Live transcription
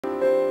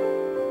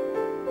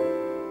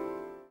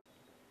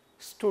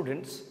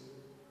Students,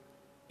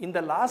 in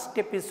the last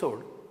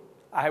episode,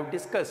 I have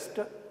discussed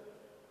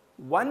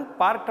one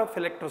part of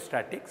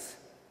electrostatics,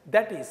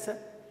 that is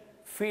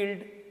field,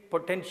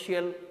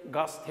 potential,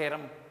 Gauss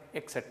theorem,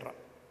 etc.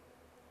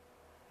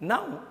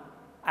 Now,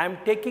 I am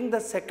taking the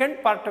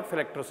second part of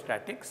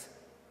electrostatics,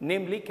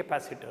 namely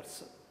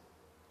capacitors.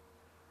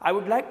 I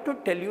would like to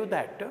tell you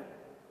that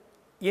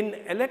in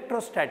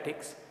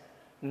electrostatics,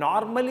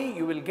 normally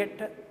you will get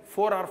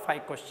 4 or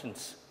 5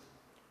 questions.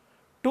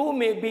 2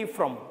 may be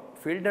from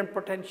field and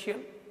potential,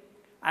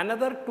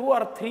 another 2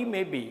 or 3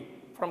 may be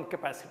from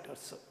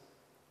capacitors.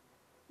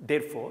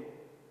 Therefore,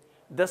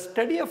 the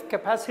study of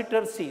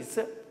capacitors is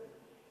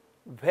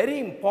very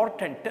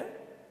important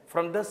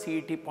from the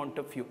CET point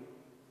of view.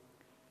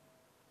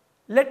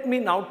 Let me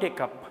now take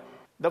up.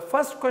 The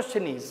first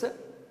question is,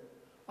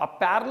 a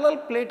parallel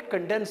plate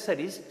condenser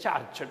is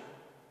charged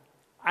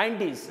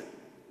and is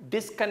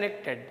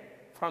disconnected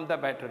from the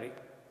battery.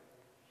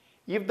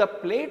 If the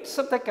plates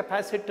of the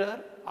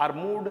capacitor are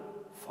moved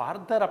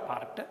farther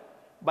apart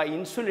by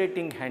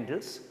insulating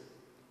handles,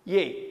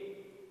 A.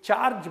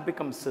 Charge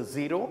becomes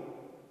 0,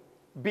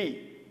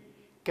 B.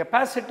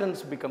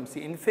 Capacitance becomes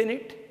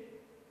infinite,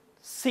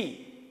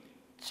 C.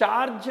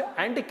 Charge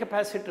and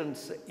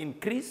capacitance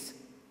increase,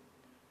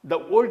 the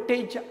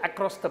voltage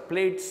across the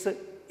plates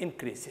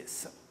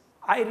increases.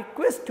 I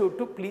request you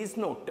to please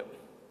note,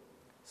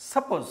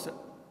 suppose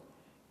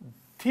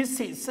this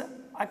is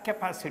a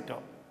capacitor.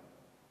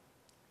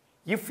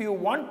 If you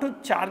want to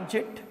charge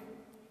it,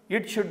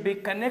 it should be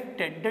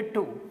connected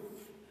to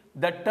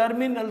the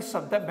terminals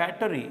of the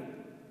battery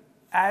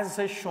as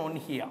shown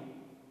here.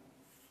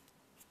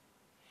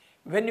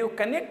 When you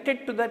connect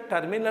it to the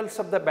terminals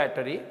of the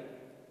battery,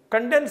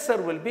 condenser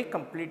will be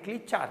completely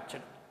charged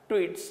to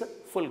its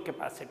full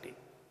capacity.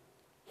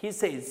 He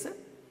says,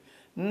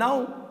 now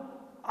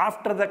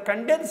after the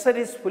condenser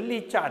is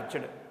fully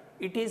charged,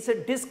 it is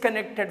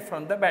disconnected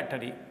from the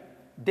battery.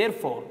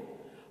 Therefore,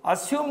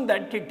 assume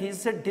that it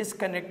is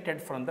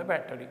disconnected from the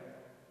battery.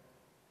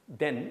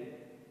 Then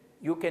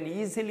you can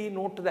easily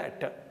note that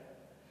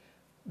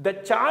the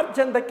charge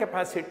on the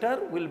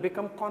capacitor will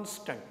become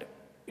constant.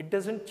 It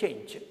does not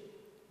change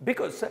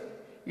because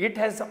it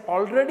has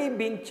already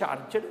been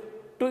charged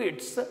to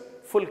its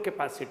full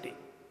capacity.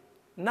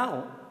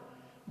 Now,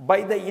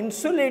 by the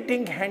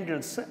insulating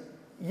handles,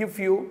 if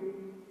you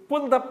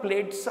pull the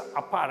plates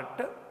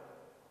apart,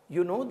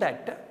 you know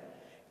that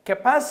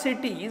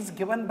capacity is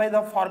given by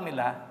the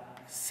formula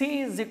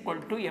C is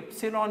equal to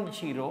epsilon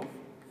 0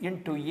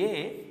 into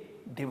A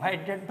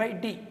divided by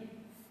D.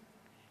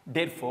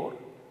 Therefore,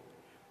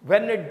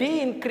 when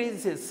D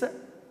increases,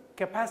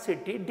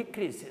 capacity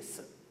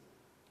decreases.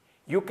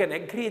 You can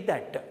agree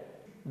that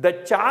the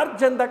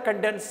charge on the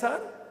condenser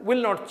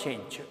will not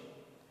change.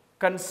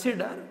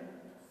 Consider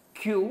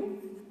Q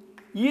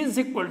is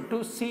equal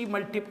to C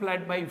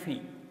multiplied by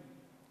V.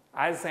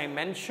 As I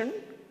mentioned,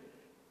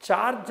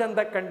 charge on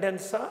the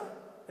condenser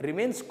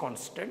remains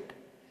constant,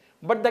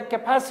 but the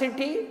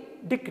capacity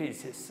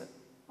decreases.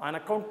 On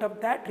account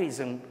of that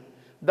reason,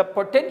 the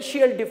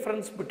potential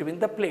difference between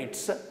the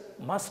plates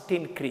must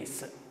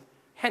increase.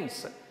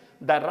 Hence,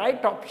 the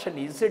right option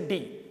is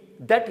D,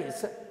 that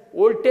is,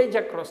 voltage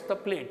across the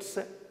plates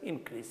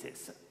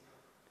increases.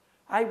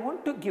 I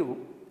want to give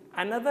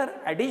another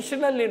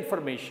additional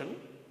information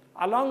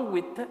along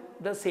with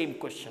the same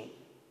question.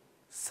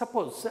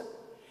 Suppose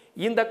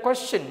in the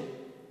question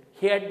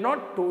he had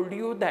not told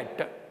you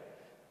that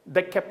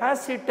the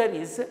capacitor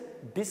is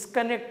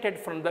disconnected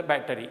from the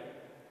battery.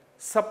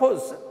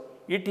 Suppose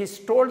it is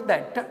told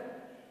that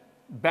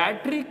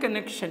battery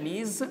connection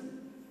is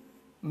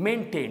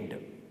maintained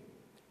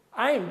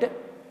and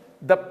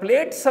the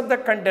plates of the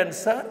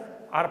condenser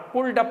are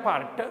pulled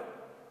apart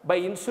by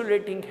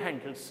insulating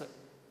handles.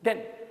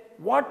 Then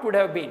what would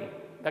have been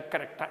the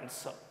correct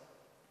answer?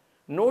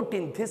 Note,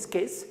 in this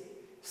case,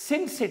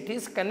 since it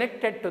is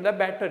connected to the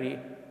battery,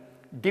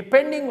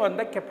 depending on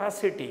the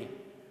capacity,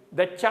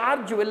 the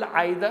charge will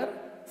either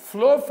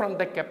flow from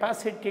the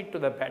capacity to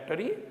the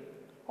battery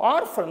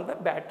or from the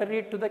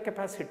battery to the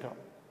capacitor.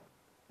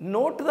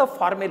 Note the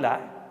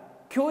formula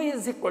Q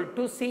is equal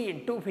to C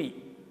into V.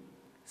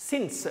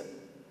 Since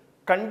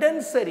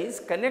condenser is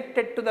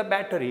connected to the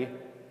battery,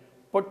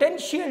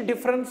 potential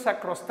difference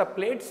across the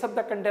plates of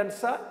the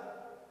condenser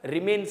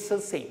remains the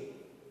same,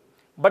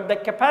 but the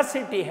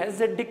capacity has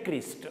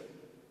decreased.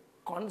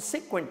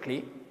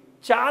 Consequently,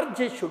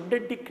 charge should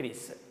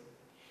decrease.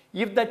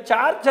 If the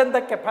charge on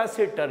the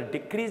capacitor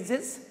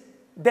decreases,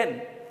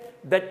 then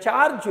the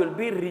charge will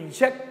be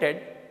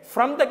rejected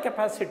from the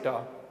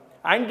capacitor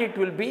and it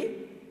will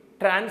be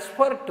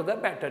transferred to the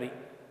battery.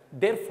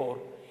 Therefore,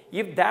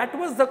 if that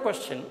was the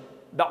question,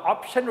 the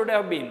option would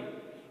have been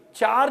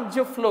charge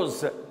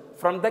flows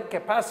from the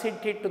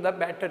capacity to the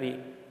battery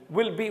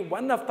will be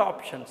one of the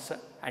options,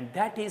 and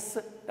that is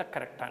the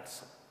correct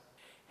answer.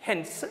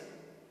 Hence,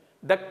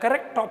 the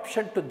correct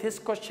option to this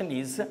question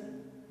is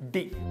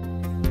D.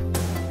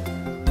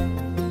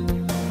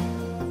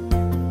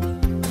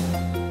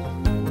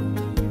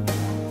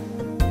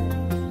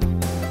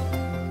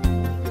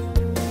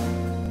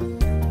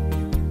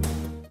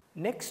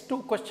 next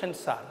two questions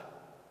are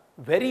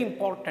very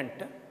important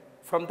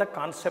from the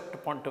concept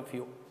point of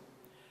view.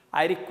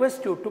 I request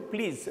you to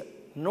please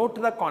note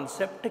the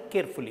concept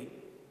carefully.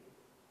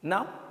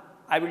 Now,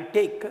 I will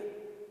take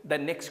the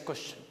next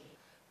question.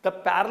 The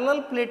parallel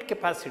plate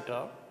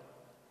capacitor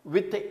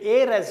with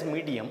air as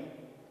medium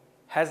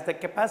has the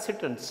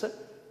capacitance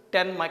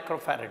 10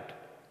 microfarad.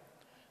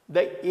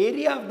 The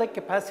area of the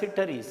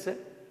capacitor is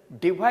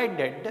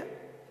divided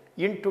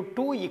into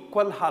two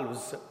equal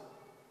hollows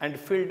and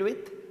filled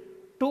with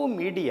two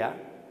media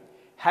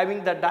having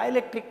the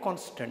dielectric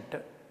constant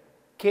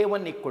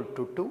K1 equal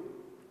to 2,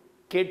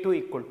 K2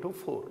 equal to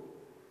 4.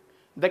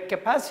 The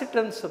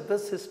capacitance of the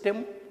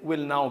system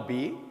will now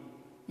be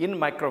in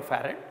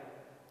microfarad,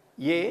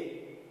 A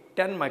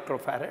 10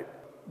 microfarad,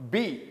 B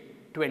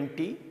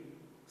 20,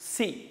 C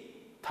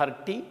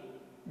 30,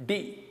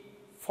 D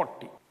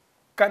 40.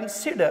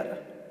 Consider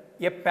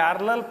a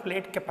parallel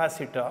plate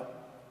capacitor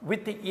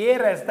with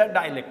air as the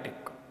dielectric.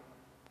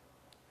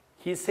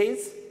 He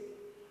says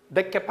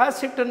the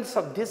capacitance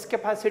of this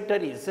capacitor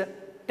is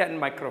 10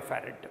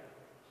 microfarad.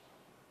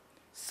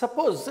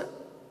 Suppose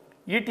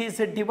it is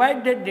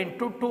divided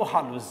into two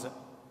hollows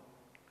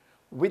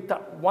with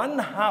one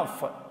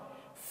half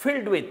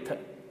filled with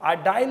a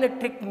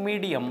dielectric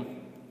medium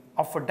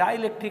of a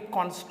dielectric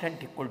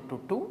constant equal to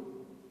 2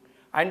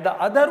 and the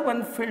other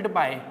one filled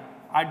by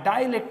a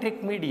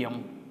dielectric medium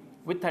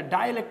with a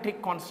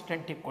dielectric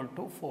constant equal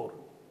to 4.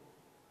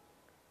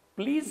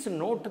 Please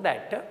note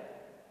that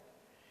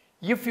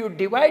if you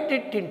divide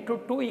it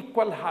into two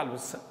equal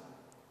hollows,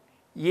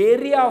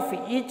 area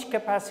of each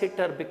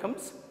capacitor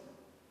becomes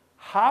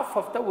half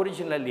of the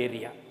original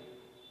area.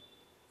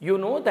 You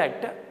know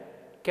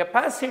that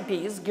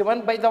capacity is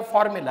given by the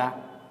formula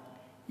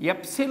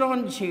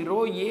epsilon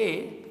 0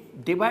 A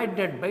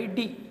divided by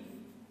D.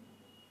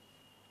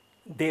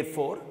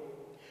 Therefore,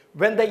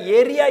 when the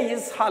area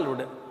is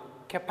hollowed,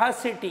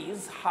 capacity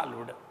is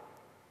hollowed.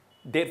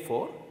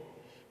 Therefore,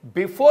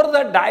 before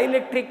the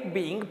dielectric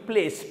being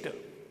placed,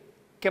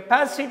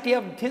 capacity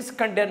of this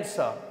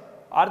condenser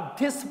or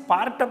this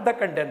part of the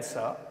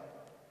condenser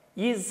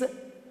is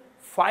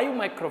 5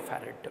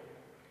 microfarad.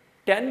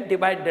 10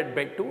 divided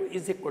by 2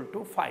 is equal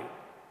to 5.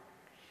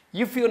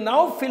 If you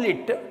now fill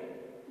it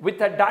with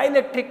a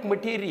dielectric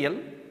material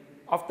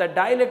of the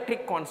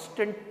dielectric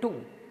constant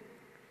 2,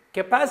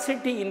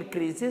 capacity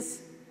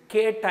increases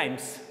K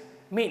times,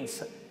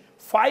 means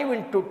 5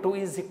 into 2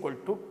 is equal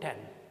to 10.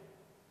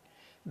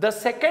 The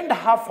second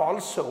half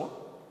also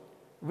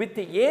with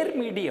the air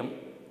medium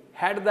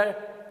had the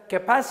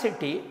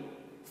capacity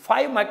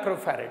 5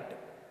 microfarad,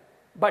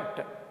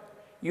 but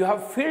you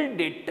have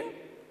filled it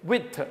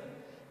with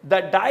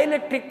the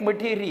dielectric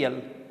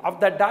material of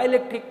the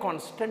dielectric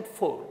constant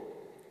 4.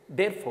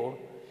 Therefore,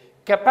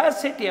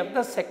 capacity of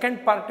the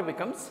second part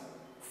becomes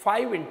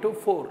 5 into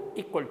 4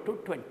 equal to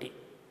 20.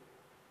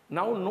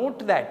 Now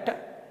note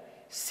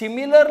that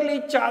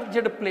similarly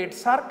charged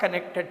plates are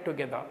connected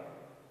together,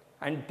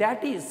 and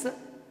that is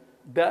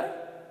the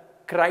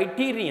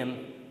criterion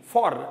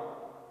for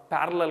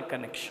parallel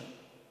connection.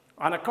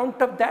 On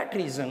account of that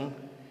reason,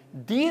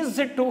 these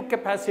two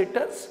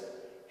capacitors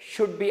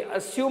should be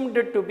assumed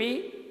to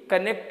be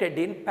connected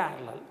in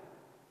parallel.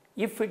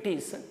 If it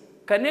is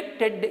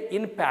connected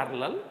in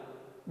parallel,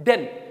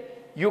 then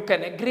you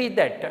can agree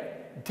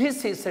that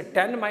this is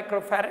 10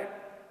 microfarad,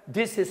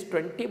 this is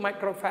 20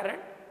 microfarad,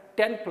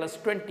 10 plus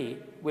 20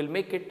 will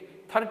make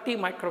it 30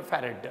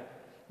 microfarad.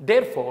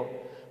 Therefore,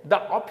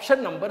 the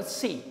option number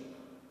C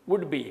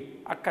would be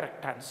a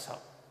correct answer.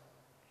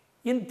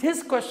 In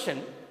this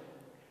question,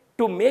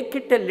 to make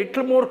it a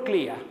little more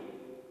clear,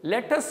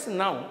 let us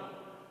now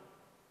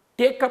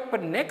take up a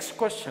next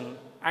question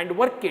and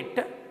work it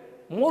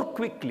more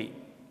quickly.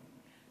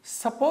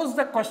 Suppose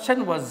the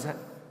question was,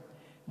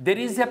 there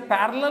is a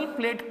parallel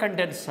plate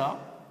condenser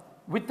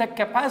with a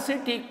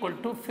capacity equal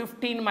to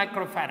 15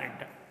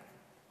 microfarad.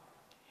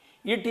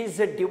 It is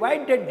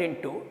divided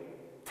into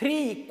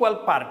 3 equal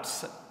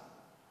parts,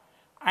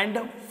 and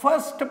the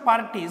first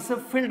part is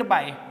filled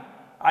by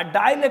a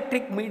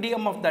dielectric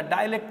medium of the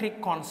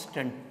dielectric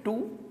constant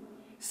 2,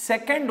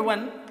 second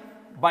one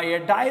by a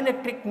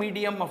dielectric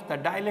medium of the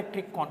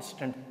dielectric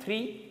constant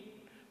 3,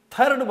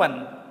 third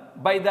one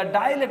by the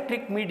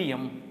dielectric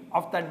medium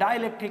of the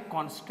dielectric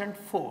constant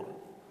 4.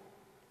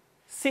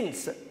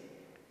 Since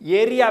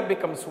area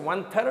becomes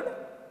 1/3,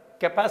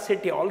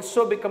 capacity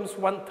also becomes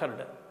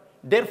 1/3.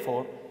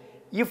 Therefore,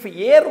 if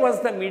air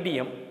was the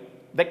medium,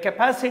 the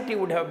capacity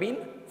would have been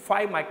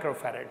 5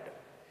 microfarad.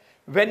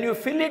 When you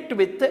fill it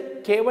with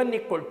K1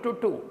 equal to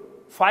 2,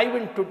 5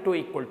 into 2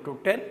 equal to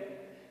 10.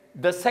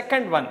 The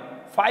second one,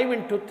 5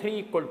 into 3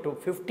 equal to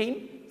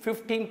 15.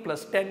 15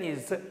 plus 10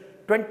 is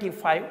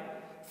 25.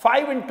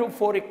 5 into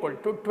 4 equal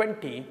to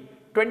 20.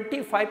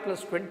 25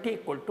 plus 20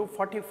 equal to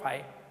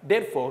 45.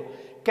 Therefore,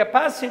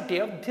 capacity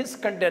of this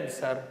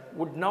condenser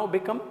would now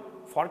become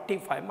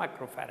 45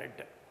 microfarad.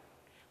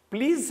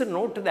 Please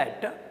note that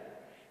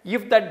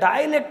if the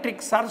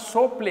dielectrics are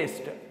so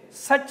placed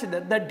such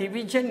that the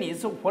division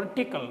is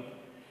vertical,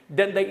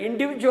 then the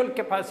individual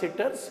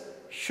capacitors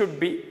should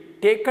be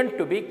taken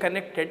to be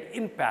connected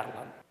in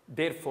parallel.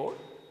 Therefore,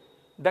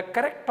 the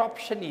correct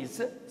option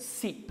is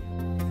C.